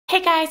Hey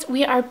guys,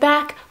 we are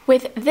back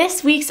with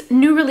this week's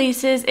new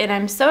releases and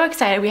I'm so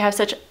excited. We have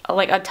such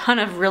a ton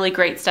of really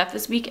great stuff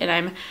this week and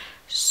I'm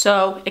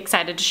so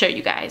excited to show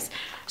you guys.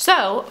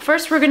 So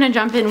first we're gonna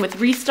jump in with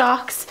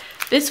restocks.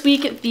 This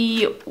week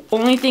the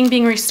only thing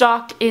being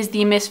restocked is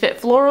the Misfit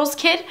Florals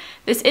kit.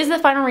 This is the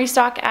final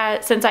restock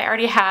since I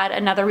already had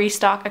another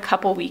restock a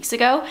couple weeks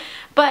ago,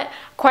 but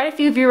quite a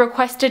few of you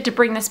requested to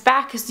bring this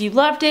back because you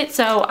loved it,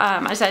 so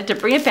I decided to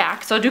bring it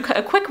back. So I'll do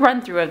a quick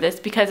run through of this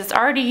because it's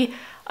already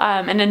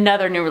in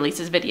another new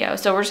releases video.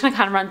 So we're just gonna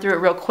kind of run through it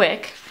real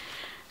quick.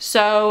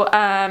 So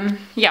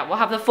yeah, we'll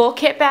have the full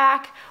kit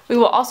back. We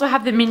will also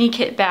have the mini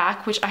kit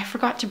back, which I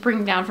forgot to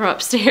bring down from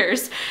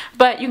upstairs,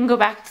 but you can go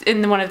back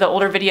in one of the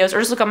older videos or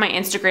just look on my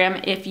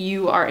Instagram if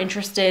you are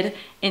interested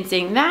in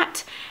seeing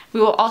that. We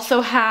will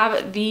also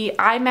have the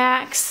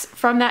IMAX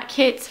from that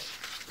kit,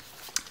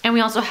 and we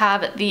also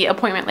have the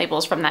appointment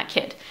labels from that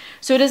kit.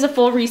 So it is a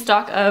full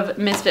restock of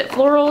Misfit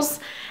Florals.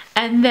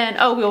 And then,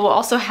 oh, we will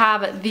also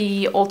have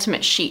the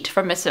Ultimate Sheet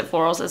from Misfit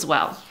Florals as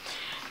well.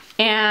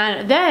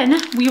 And then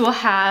we will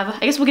have, I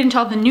guess we'll get into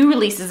all the new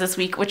releases this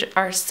week, which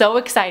are so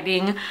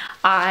exciting.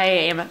 I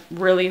am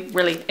really,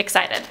 really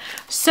excited.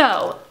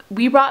 So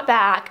we brought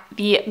back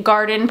the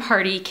Garden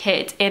Party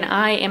kit and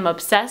I am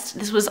obsessed.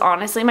 This was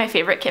honestly my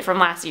favorite kit from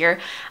last year.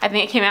 I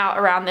think it came out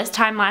around this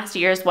time last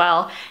year as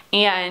well.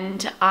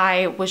 And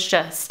I was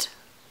just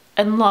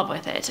in love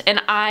with it,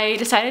 and I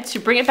decided to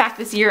bring it back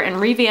this year and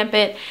revamp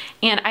it,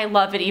 and I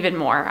love it even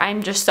more.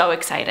 I'm just so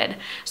excited.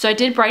 So I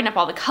did brighten up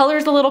all the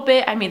colors a little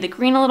bit. I made the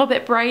green a little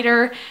bit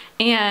brighter,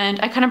 and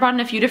I kind of brought in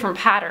a few different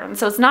patterns.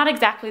 So it's not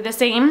exactly the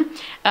same.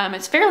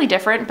 It's fairly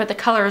different, but the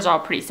colors are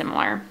all pretty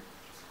similar.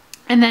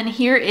 And then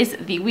here is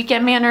the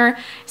Weekend Manor,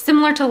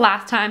 similar to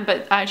last time,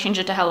 but I changed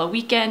it to Hello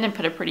Weekend and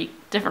put a pretty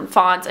different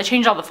fonts. I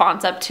changed all the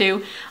fonts up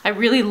too. I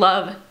really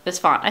love this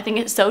font. I think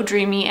it's so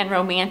dreamy and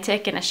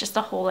romantic, and it's just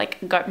a whole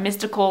like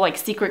mystical, like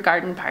secret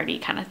garden party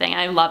kind of thing.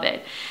 I love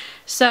it.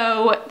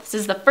 So this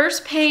is the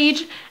first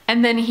page,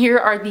 and then here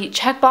are the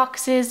check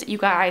boxes. You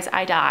guys,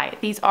 I die.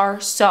 These are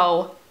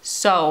so,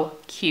 so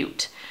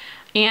cute.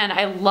 And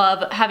I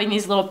love having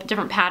these little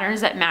different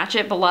patterns that match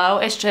it below.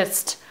 It's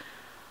just,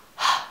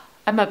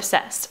 I'm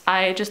obsessed.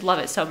 I just love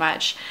it so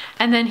much.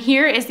 And then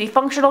here is the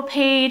functional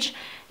page,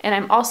 and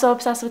I'm also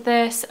obsessed with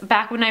this.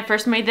 Back when I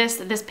first made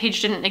this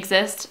page didn't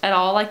exist at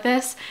all like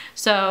this,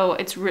 so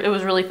it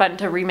was really fun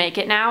to remake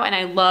it now, and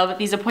I love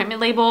these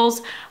appointment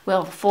labels.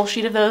 We'll have a full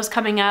sheet of those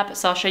coming up,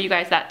 so I'll show you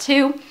guys that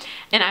too.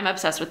 And I'm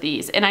obsessed with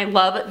these, and I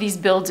love these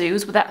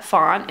bill-dos with that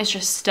font. It's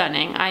just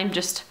stunning. I'm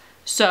just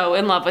so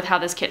in love with how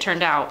this kit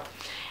turned out.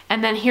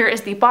 And then here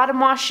is the bottom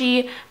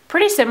washi,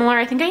 pretty similar.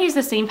 I think I used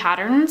the same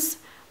patterns.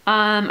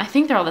 I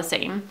think they're all the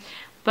same,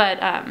 but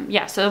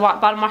yeah, so the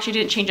bottom washi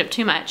didn't change up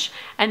too much.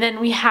 And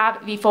then we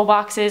have the full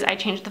boxes. I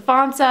changed the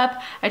fonts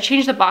up. I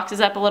changed the boxes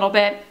up a little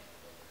bit.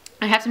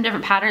 I have some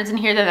different patterns in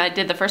here than I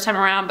did the first time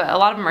around, but a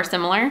lot of them are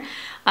similar.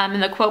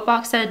 And the quote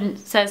box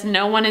says,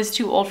 "No one is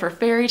too old for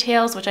fairy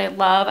tales," which I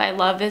love. I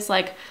love this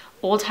like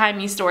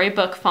old-timey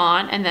storybook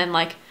font, and then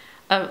like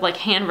a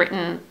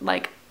handwritten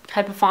like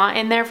type of font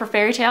in there for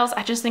fairy tales.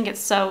 I just think it's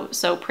so,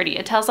 so pretty.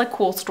 It tells like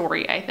cool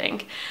story, I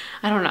think.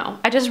 I don't know.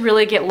 I just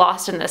really get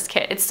lost in this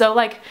kit. It's so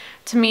like,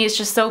 to me, it's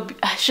just so,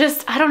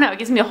 I don't know. It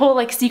gives me a whole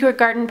like secret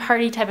garden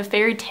party type of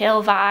fairy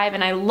tale vibe,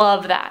 and I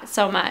love that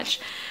so much.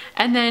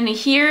 And then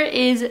here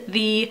is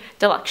the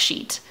deluxe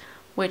sheet,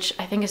 which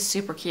I think is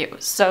super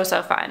cute. So,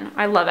 so fun.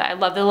 I love it. I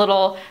love the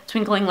little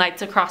twinkling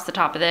lights across the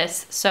top of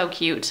this. So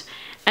cute.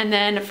 And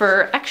then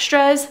for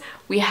extras,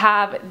 we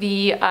have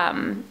the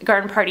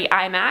Garden Party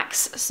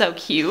IMAX, so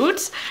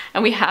cute.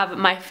 And we have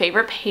my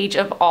favorite page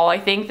of all, I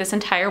think, this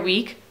entire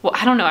week. Well,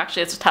 I don't know,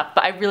 actually, it's tough,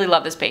 but I really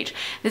love this page.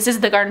 This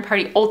is the Garden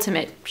Party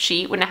Ultimate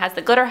sheet, when it has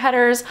the glitter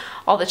headers,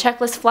 all the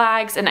checklist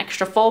flags, an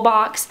extra full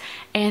box,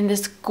 and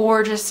this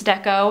gorgeous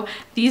deco.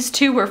 These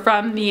two were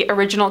from the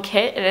original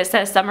kit, and it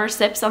says Summer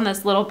Sips on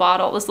this little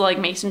bottle, this little like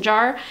mason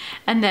jar.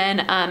 And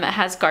then it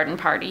has Garden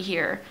Party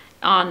here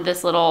on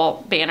this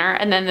little banner,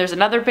 and then there's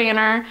another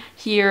banner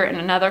here and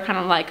another kind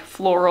of like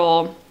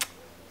floral,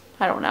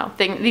 I don't know,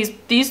 thing.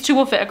 These two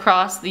will fit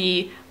across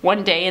the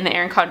One Day in the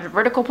Erin Condren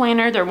vertical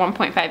planner. They're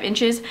 1.5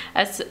 inches,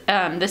 as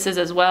this is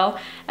as well,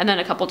 and then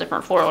a couple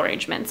different floral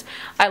arrangements.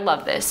 I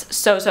love this,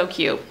 so, so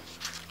cute.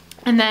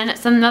 And then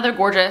some other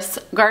gorgeous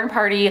Garden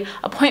Party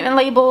appointment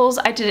labels.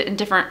 I did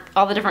it in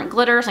all the different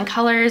glitters and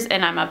colors,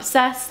 and I'm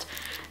obsessed.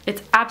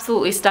 It's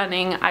absolutely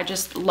stunning. I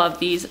just love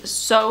these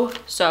so,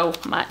 so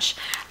much.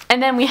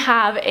 And then we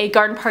have a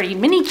Garden Party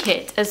mini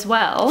kit as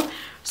well.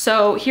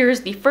 So here's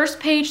the first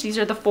page. These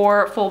are the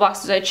 4 full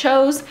boxes I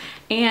chose.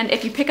 And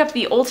if you pick up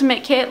the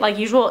Ultimate kit, like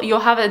usual, you'll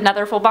have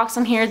another full box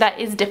on here that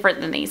is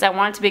different than these. I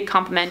want it to be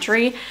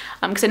complimentary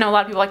because I know a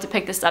lot of people like to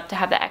pick this up to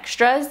have the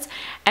extras.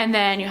 And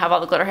then you have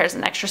all the glitter hairs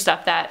and extra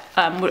stuff that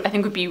I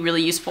think would be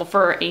really useful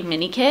for a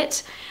mini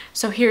kit.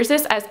 So here's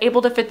this. I was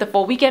able to fit the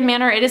full Weekend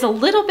Manor. It is a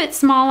little bit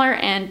smaller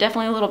and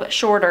definitely a little bit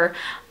shorter,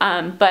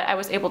 but I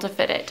was able to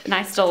fit it, and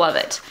I still love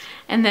it.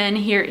 And then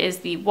here is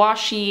the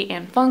washi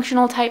and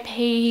functional type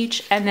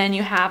page. And then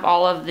you have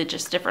all of the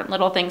just different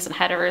little things and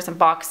headers and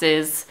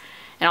boxes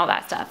and all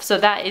that stuff. So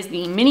that is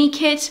the mini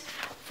kit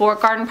for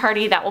Garden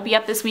Party. That will be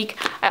up this week.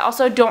 I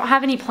also don't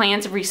have any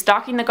plans of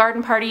restocking the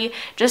Garden Party.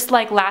 Just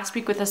like last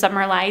week with the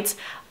Summer Lights,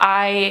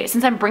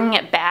 since I'm bringing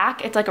it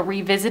back, it's like a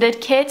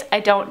revisited kit. I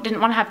didn't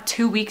want to have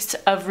 2 weeks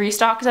of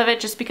restocks of it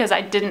just because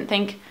I didn't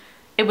think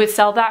it would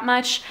sell that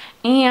much,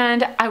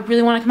 and I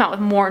really want to come out with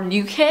more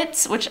new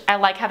kits, which I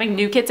like having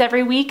new kits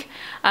every week,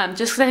 just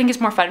because I think it's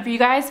more fun for you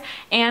guys.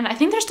 And I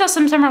think there's still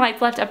some Summer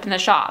Lights left up in the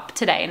shop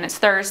today, and it's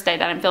Thursday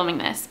that I'm filming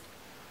this.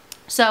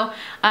 So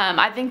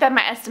I think that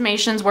my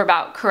estimations were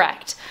about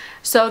correct.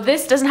 So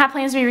this doesn't have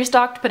plans to be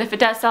restocked, but if it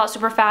does sell out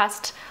super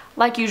fast,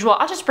 like usual,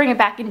 I'll just bring it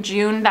back in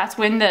June. That's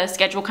when the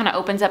schedule kind of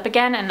opens up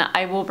again, and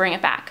I will bring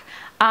it back.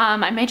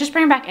 I may just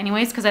bring it back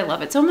anyways because I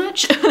love it so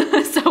much,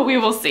 so we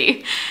will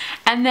see.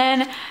 And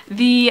then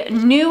the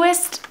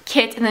newest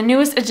kit and the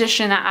newest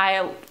edition that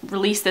I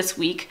released this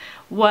week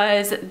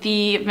was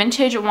the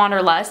Vintage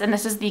Wanderlust, and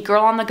this is the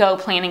Girl on the Go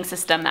planning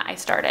system that I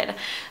started.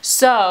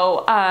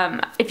 So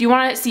if you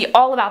want to see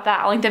all about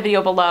that, I'll link the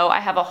video below. I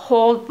have a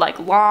whole like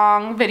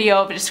long video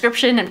of a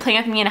description and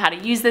plan with me and how to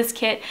use this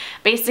kit.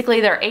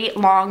 Basically, there are 8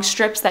 long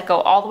strips that go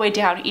all the way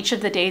down each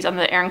of the days on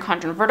the Erin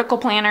Condren vertical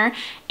planner,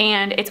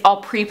 and it's all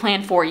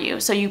pre-planned for you.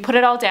 So you put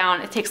it all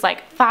down, it takes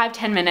like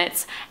 5-10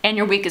 minutes, and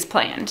your week is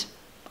planned.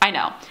 I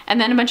know. And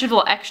then a bunch of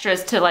little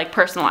extras to like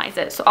personalize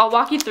it. So I'll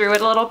walk you through it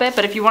a little bit,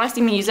 but if you want to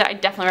see me use it, I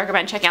definitely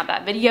recommend checking out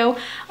that video.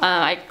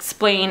 I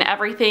explain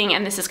everything,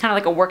 and this is kind of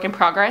like a work in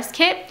progress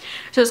kit.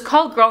 So it's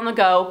called Girl on the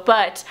Go,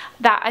 but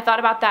I thought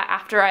about that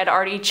after I'd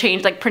already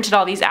printed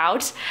all these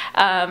out.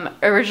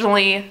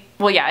 Originally,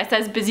 well, yeah, it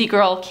says Busy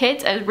Girl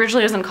Kit. I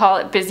originally was gonna call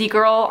it Busy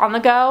Girl on the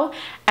Go,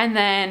 and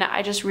then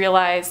I just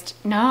realized,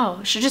 no,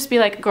 it should just be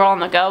like Girl on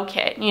the Go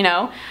Kit, you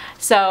know?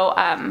 So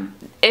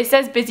it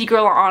says Busy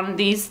Girl on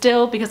these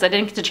still because I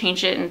didn't get to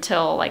change it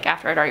until like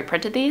after I'd already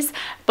printed these,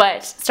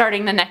 but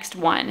starting the next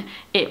one,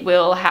 it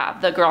will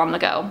have the Girl on the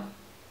Go.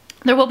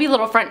 There will be a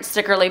little front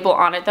sticker label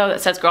on it though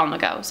that says Girl on the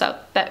Go, so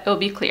that will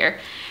be clear.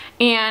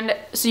 And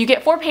so you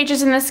get 4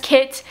 pages in this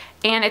kit,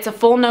 and it's a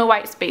full no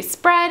white space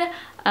spread.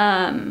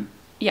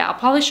 Yeah, I'll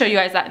probably show you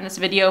guys that in this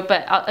video,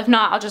 but if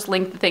not, I'll just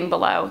link the thing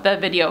below, the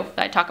video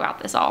that I talk about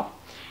this all.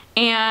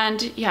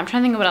 And yeah, I'm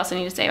trying to think of what else I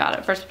need to say about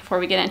it first before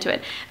we get into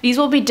it. These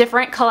will be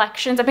different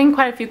collections. I've been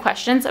quite a few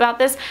questions about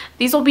this.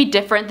 These will be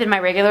different than my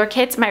regular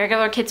kits. My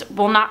regular kits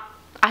will not,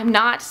 I'm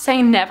not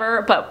saying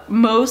never, but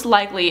most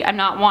likely I'm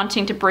not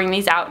wanting to bring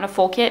these out in a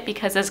full kit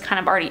because this kind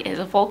of already is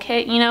a full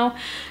kit, you know?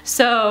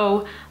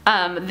 So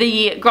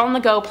the Girl on the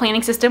Go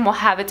planning system will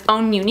have its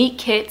own unique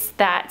kits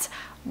that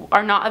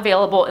are not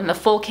available in the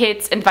full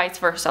kits, and vice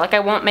versa. Like I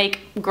won't make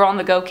Girl on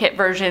the Go kit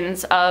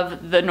versions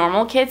of the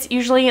normal kits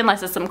usually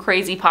unless it's some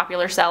crazy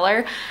popular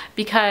seller,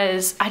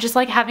 because I just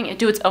like having it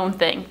do its own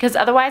thing, because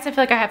otherwise I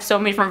feel like I have so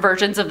many different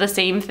versions of the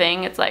same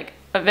thing. It's like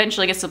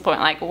eventually gets to the point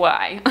like,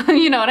 why?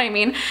 You know what I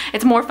mean?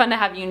 It's more fun to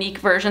have unique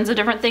versions of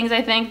different things,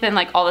 I think, than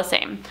like all the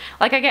same.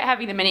 Like I get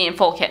having the mini and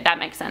full kit, that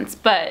makes sense,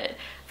 but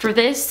for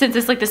this, since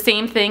it's like the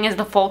same thing as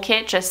the full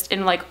kit just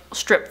in like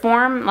strip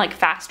form, like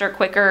faster,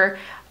 quicker,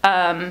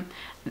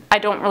 I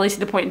don't really see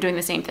the point in doing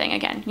the same thing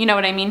again. You know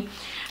what I mean?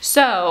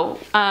 So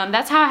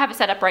that's how I have it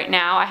set up right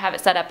now. I have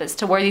it set up as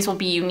to where these will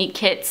be unique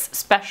kits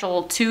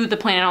special to the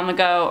Planet on the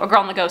Go or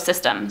Girl on the Go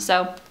system.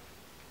 So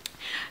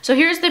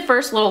here's the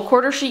first little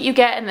quarter sheet you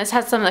get, and this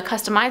has some of the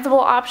customizable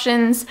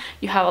options.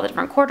 You have all the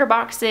different quarter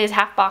boxes,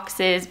 half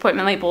boxes,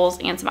 appointment labels,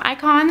 and some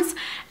icons.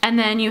 And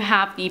then you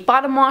have the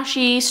bottom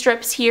washi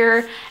strips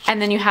here, and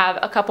then you have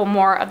a couple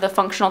more of the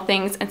functional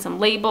things and some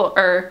label,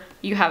 or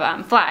you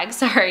have flags,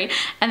 sorry.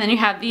 And then you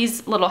have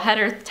these little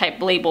header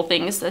type label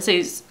things that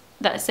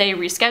say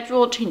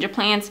rescheduled, change of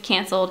plans,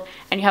 canceled,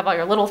 and you have all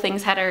your little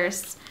things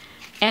headers.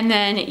 And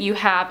then you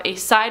have a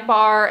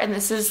sidebar, and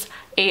this is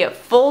a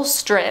full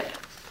strip.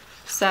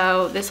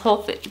 So this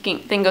whole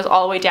thing goes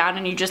all the way down,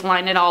 and you just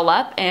line it all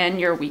up and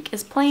your week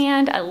is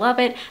planned. I love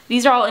it.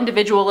 These are all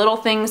individual little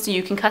things so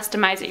you can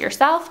customize it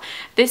yourself.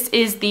 This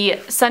is the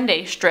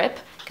Sunday strip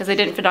because they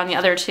didn't fit on the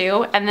other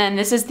two. And then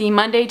this is the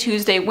Monday,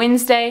 Tuesday,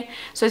 Wednesday.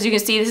 So as you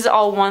can see, this is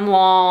all one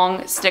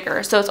long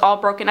sticker. So it's all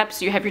broken up.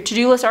 So you have your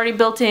to-do list already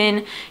built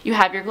in, you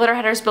have your glitter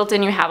headers built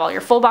in, you have all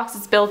your full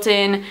boxes built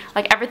in,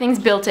 like everything's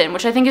built in,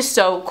 which I think is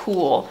so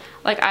cool.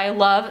 Like I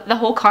love the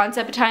whole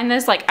concept behind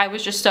this. Like I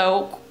was just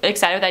so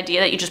excited with the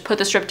idea that you just put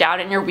the strip down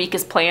and your week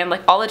is planned.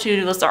 Like all the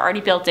to-do lists are already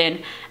built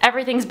in,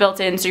 everything's built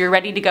in, so you're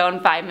ready to go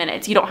in 5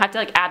 minutes. You don't have to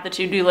like add the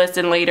to-do list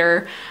in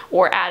later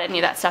or add any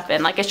of that stuff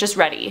in. Like it's just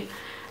ready.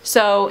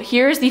 So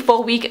here's the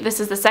full week. This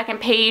is the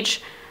second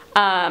page,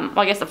 well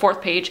I guess the fourth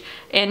page,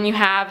 and you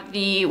have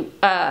the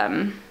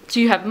so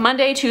you have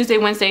Monday, Tuesday,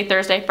 Wednesday,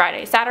 Thursday,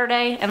 Friday,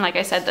 Saturday, and like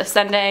I said, the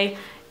Sunday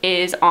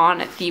is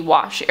on the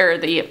wash or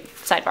the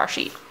sidebar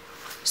sheet.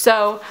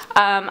 So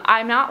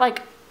I'm not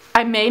like,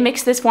 I may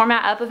mix this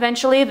format up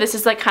eventually. This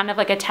is like kind of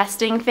like a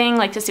testing thing,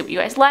 like to see what you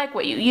guys like,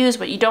 what you use,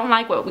 what you don't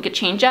like, what we could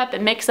change up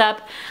and mix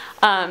up.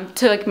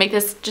 to like make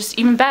this just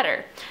even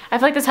better. I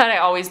feel like that's how I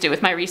always do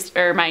with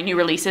my new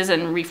releases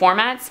and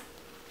reformats.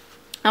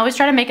 I always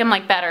try to make them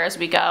like better as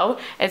we go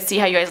and see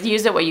how you guys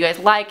use it, what you guys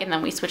like, and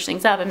then we switch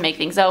things up and make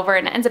things over,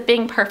 and it ends up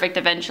being perfect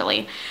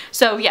eventually.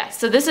 So yes,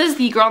 so this is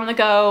the Girl on the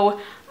Go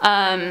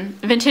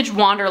Vintage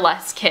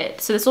Wanderlust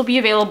kit. So this will be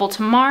available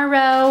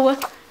tomorrow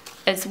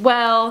as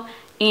well,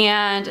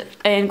 and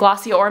in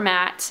glossy or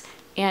matte,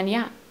 and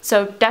yeah.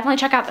 So definitely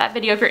check out that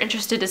video if you're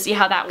interested to see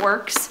how that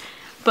works.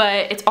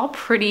 But it's all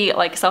pretty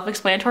like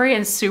self-explanatory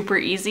and super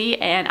easy,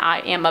 and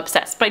I am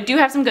obsessed. But I do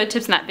have some good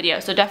tips in that video,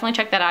 so definitely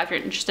check that out if you're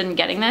interested in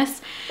getting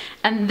this.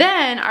 And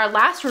then our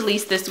last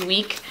release this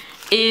week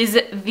is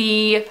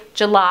the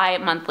July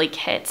monthly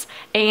kit,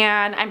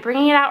 and I'm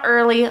bringing it out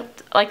early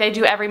like I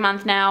do every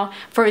month now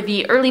for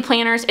the early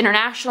planners,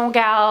 international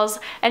gals,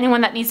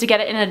 anyone that needs to get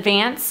it in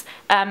advance,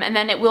 and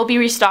then it will be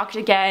restocked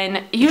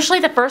again. Usually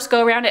the first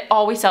go around it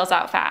always sells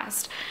out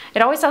fast.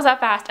 It always sells out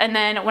fast, and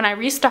then when I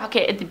restock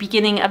it at the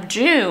beginning of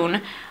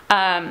June,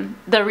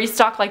 the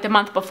restock like the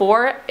month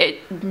before, it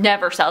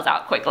never sells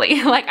out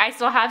quickly. Like I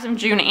still have some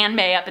June and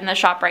May up in the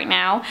shop right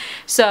now.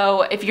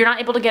 So if you're not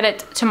able to get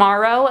it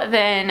tomorrow,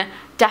 then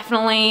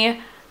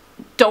definitely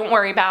don't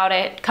worry about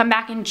it. Come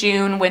back in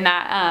June when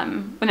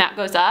that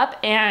goes up,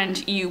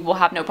 and you will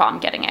have no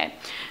problem getting it.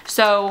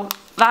 So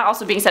that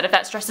also being said, if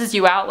that stresses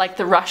you out, like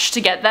the rush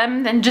to get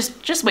them, then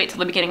just wait till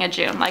the beginning of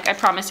June. Like I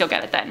promise you'll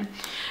get it then.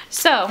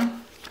 So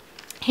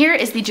here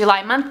is the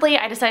July monthly.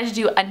 I decided to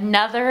do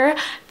another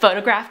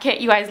photograph kit.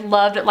 You guys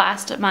loved it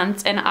last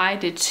month, and I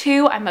did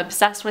too. I'm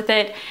obsessed with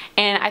it,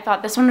 and I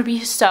thought this one would be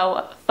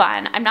so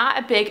fun. I'm not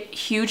a big,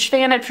 huge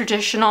fan of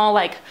traditional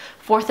like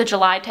 4th of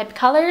July type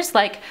colors,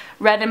 like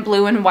red and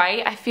blue and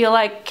white. I feel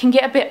like can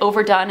get a bit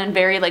overdone and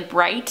very like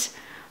bright.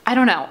 I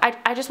don't know.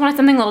 I just wanted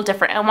something a little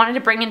different. I wanted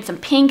to bring in some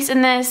pinks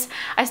in this.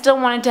 I still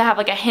wanted to have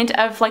like a hint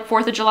of like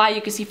 4th of July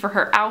you can see for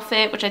her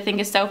outfit, which I think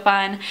is so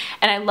fun.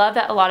 And I love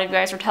that a lot of you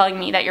guys were telling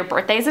me that your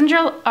birthdays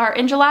are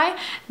in July,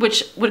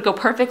 which would go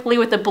perfectly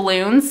with the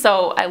balloons.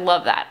 So I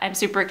love that. I'm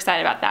super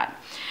excited about that.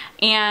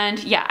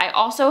 And yeah, I've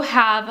also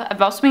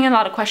been getting a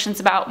lot of questions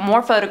about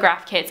more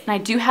photograph kits, and I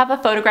do have a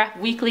photograph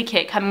weekly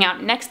kit coming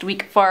out next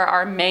week for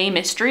our May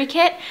mystery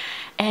kit.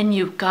 And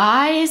you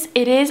guys,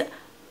 it is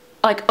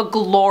like a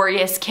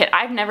glorious kit.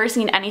 I've never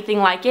seen anything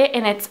like it,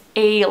 and it's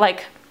a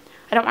like,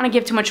 I don't want to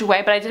give too much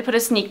away, but I did put a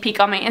sneak peek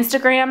on my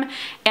Instagram,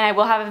 and I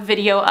will have a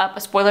video up, a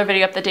spoiler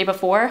video up the day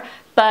before,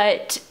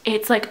 but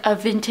it's like a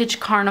vintage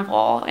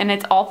carnival, and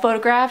it's all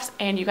photographs,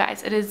 and you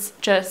guys, it is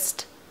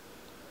just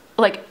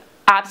like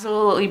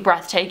absolutely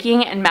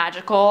breathtaking and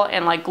magical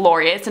and like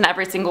glorious in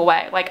every single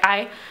way. Like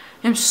I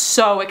am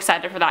so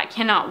excited for that. I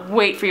cannot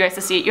wait for you guys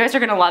to see it. You guys are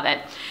gonna love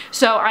it.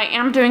 So I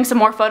am doing some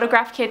more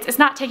photograph kits. It's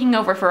not taking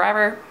over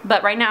forever,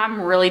 but right now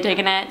I'm really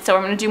digging it. So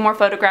I'm gonna do more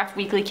photograph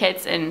weekly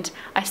kits, and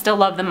I still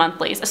love the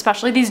monthlies,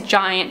 especially these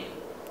giant,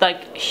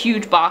 like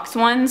huge box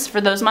ones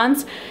for those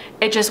months.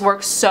 It just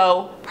works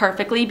so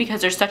perfectly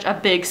because there's such a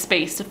big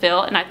space to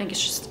fill, and I think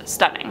it's just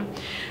stunning.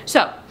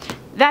 So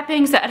that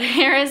being said,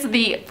 here is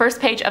the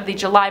first page of the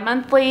July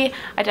monthly.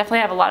 I definitely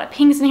have a lot of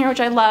pinks in here, which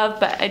I love,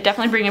 but I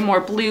definitely bring in more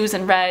blues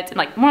and reds and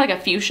like more like a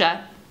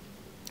fuchsia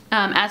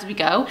as we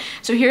go.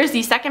 So here's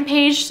the second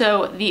page.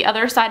 So the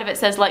other side of it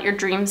says let your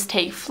dreams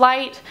take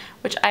flight,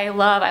 which I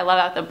love. I love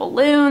out the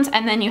balloons,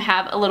 and then you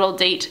have a little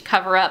date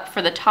cover up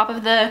for the top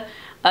of the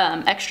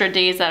extra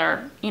days that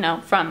are, you know,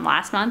 from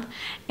last month,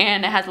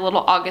 and it has a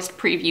little August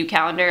preview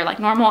calendar like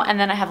normal, and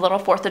then I have a little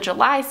 4th of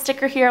July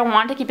sticker here. I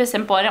wanted to keep it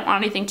simple. I didn't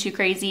want anything too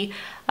crazy.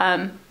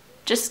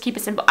 Just keep it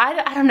simple.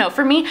 I don't know,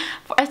 for me,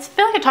 I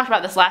feel like I talked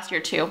about this last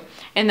year too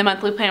in the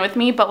monthly plan with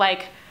me, but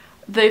like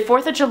the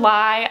 4th of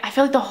July, I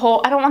feel like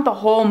I don't want the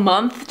whole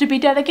month to be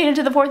dedicated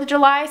to the 4th of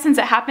July since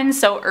it happens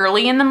so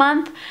early in the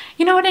month.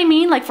 You know what I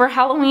mean? Like for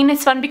Halloween,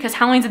 it's fun because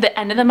Halloween's at the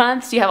end of the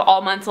month, so you have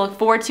all month to look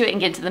forward to it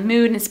and get into the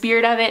mood and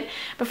spirit of it.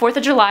 But 4th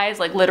of July is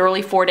like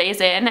literally 4 days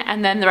in,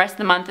 and then the rest of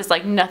the month is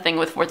like nothing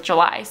with 4th of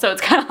July. So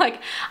it's kind of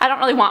like, I don't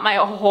really want my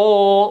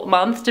whole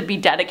month to be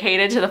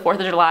dedicated to the 4th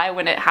of July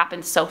when it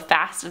happens so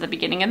fast at the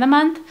beginning of the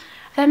month.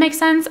 If that makes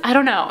sense? I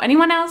don't know.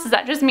 Anyone else? Is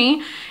that just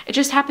me? It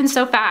just happens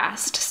so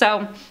fast.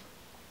 So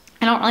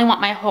I don't really want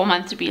my whole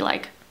month to be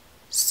like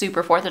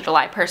super 4th of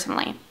July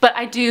personally, but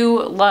I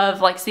do love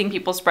like seeing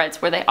people's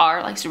spreads where they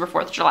are like super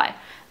 4th of July,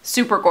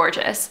 super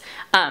gorgeous.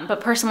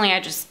 But personally,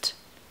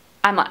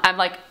 I'm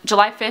like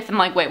July 5th, I'm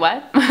like, wait,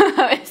 what?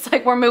 It's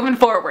like we're moving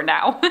forward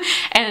now.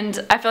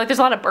 And I feel like there's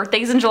a lot of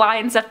birthdays in July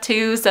and stuff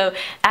too, so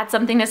add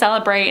something to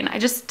celebrate,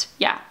 and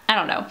yeah, I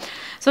don't know.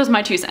 So those are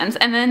my 2 cents.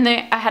 And then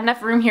I had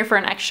enough room here for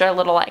an extra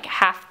little like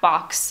half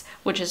box,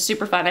 which is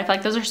super fun. I feel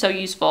like those are so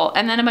useful.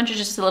 And then a bunch of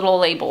just little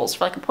labels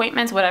for like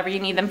appointments, whatever you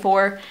need them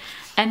for.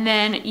 And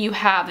then you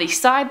have the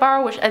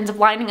sidebar, which ends up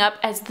lining up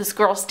as this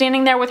girl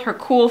standing there with her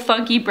cool,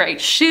 funky, bright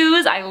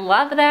shoes. I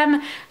love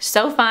them.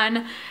 So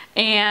fun.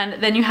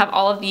 And then you have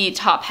all of the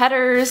top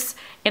headers,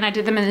 and I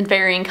did them in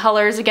varying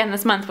colors again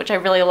this month, which I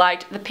really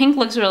liked. The pink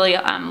looks really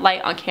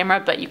light on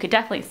camera, but you could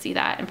definitely see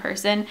that in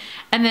person.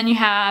 And then you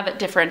have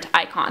different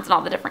icons and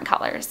all the different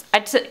colors. I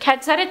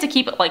decided to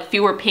keep like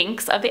fewer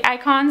pinks of the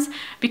icons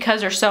because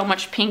there's so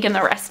much pink in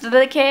the rest of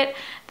the kit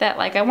that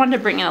like I wanted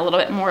to bring in a little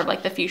bit more of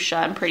like the fuchsia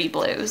and pretty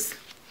blues.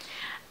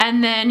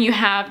 And then you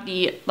have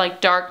the like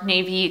dark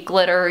navy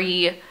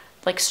glittery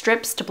like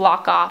strips to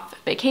block off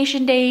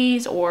vacation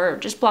days or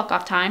just block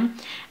off time.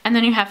 And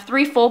then you have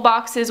 3 full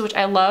boxes, which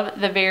I love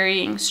the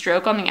varying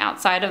stroke on the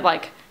outside of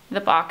like the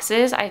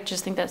boxes. I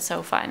just think that's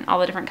so fun, all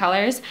the different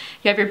colors.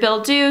 You have your bill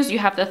dues, you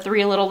have the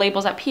 3 little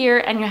labels up here,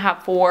 and you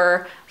have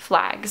 4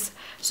 flags.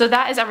 So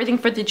that is everything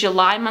for the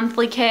July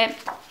monthly kit.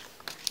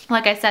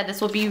 Like I said,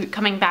 this will be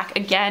coming back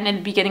again in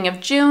the beginning of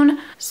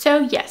June. So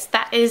yes,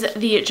 that is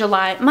the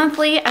July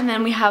monthly. And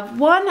then we have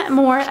one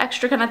more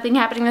extra kind of thing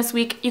happening this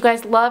week. You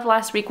guys loved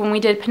last week when we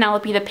did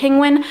Penelope the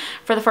Penguin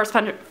for the first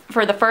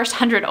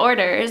 100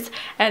 orders.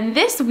 And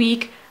this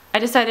week, I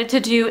decided to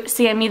do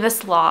Sammy the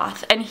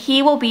Sloth, and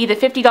he will be the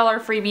 $50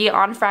 freebie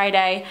on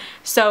Friday.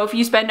 So if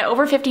you spend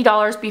over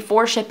 $50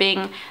 before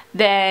shipping,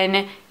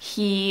 then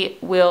he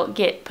will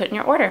get put in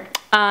your order.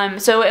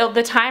 So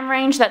the time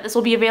range that this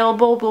will be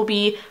available will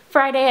be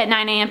Friday at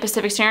 9 a.m.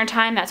 Pacific Standard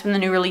Time. That's when the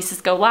new releases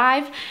go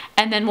live.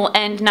 And then we'll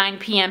end 9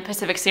 p.m.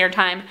 Pacific Standard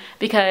Time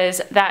because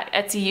that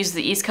Etsy uses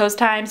the East Coast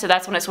time. So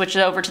that's when it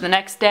switches over to the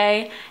next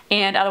day.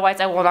 And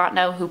otherwise I will not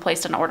know who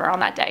placed an order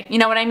on that day. You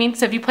know what I mean?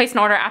 So if you place an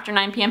order after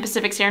 9 p.m.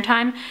 Pacific Standard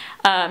Time,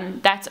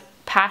 that's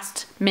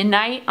past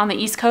midnight on the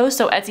East Coast.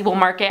 So Etsy will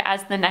mark it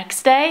as the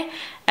next day.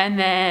 And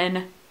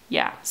then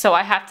yeah, so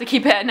I have to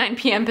keep it at 9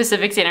 p.m.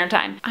 Pacific Standard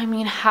Time. I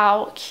mean,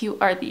 how cute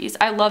are these?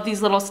 I love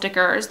these little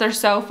stickers. They're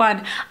so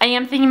fun. I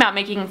am thinking about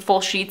making full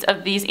sheets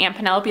of these and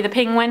Penelope the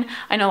Penguin.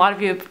 I know a lot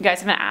of you guys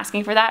have been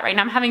asking for that. Right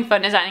now I'm having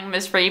fun designing them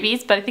as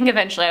freebies, but I think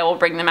eventually I will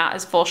bring them out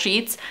as full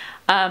sheets.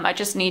 I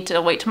just need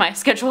to wait till my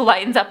schedule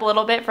lightens up a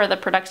little bit for the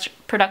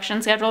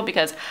production schedule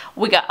because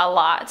we got a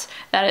lot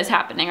that is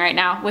happening right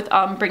now with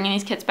bringing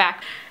these kits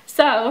back.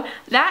 So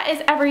that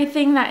is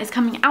everything that is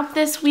coming out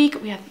this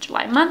week. We have the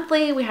July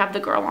monthly, we have the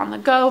Girl on the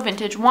Go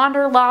Vintage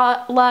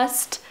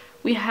Wanderlust,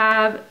 we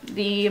have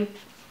the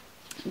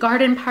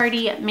Garden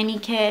Party mini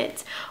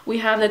kit, we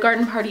have the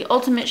Garden Party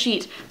ultimate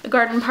sheet, the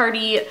Garden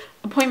Party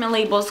appointment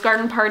labels,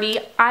 Garden Party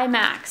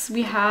IMAX,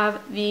 we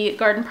have the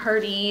Garden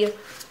Party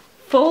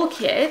full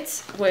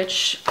kit,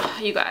 which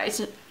you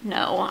guys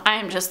know I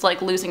am just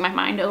like losing my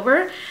mind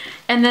over.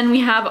 And then we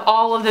have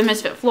all of the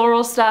Misfit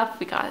Floral stuff.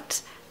 We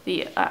got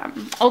the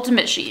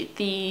ultimate sheet,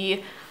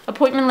 the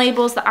appointment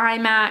labels, the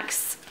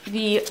IMAX,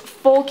 the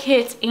full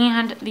kit,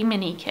 and the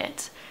mini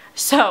kit.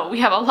 So we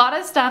have a lot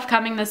of stuff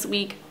coming this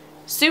week.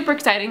 Super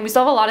exciting. We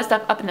still have a lot of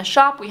stuff up in the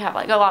shop. We have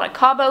like a lot of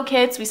Cabo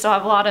kits. We still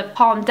have a lot of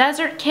Palm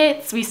Desert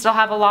kits. We still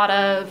have a lot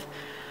of,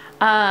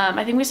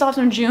 I think we still have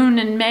some June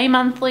and May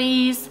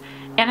monthlies.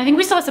 And I think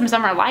we still have some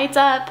summer lights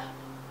up.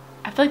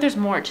 I feel like there's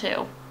more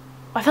too.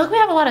 I feel like we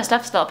have a lot of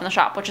stuff still up in the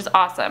shop, which is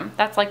awesome.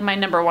 That's like my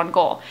 #1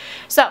 goal.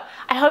 So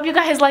I hope you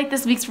guys like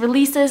this week's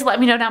releases. Let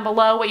me know down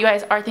below what you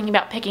guys are thinking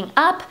about picking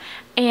up.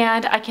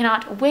 And I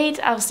cannot wait.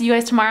 I'll see you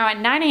guys tomorrow at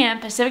 9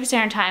 a.m. Pacific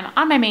Standard Time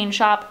on my main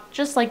shop,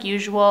 just like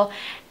usual.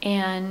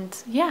 And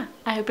yeah,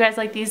 I hope you guys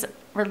like these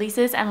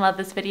releases and love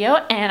this video.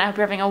 And I hope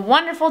you're having a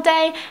wonderful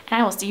day.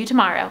 And I will see you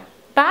tomorrow.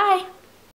 Bye.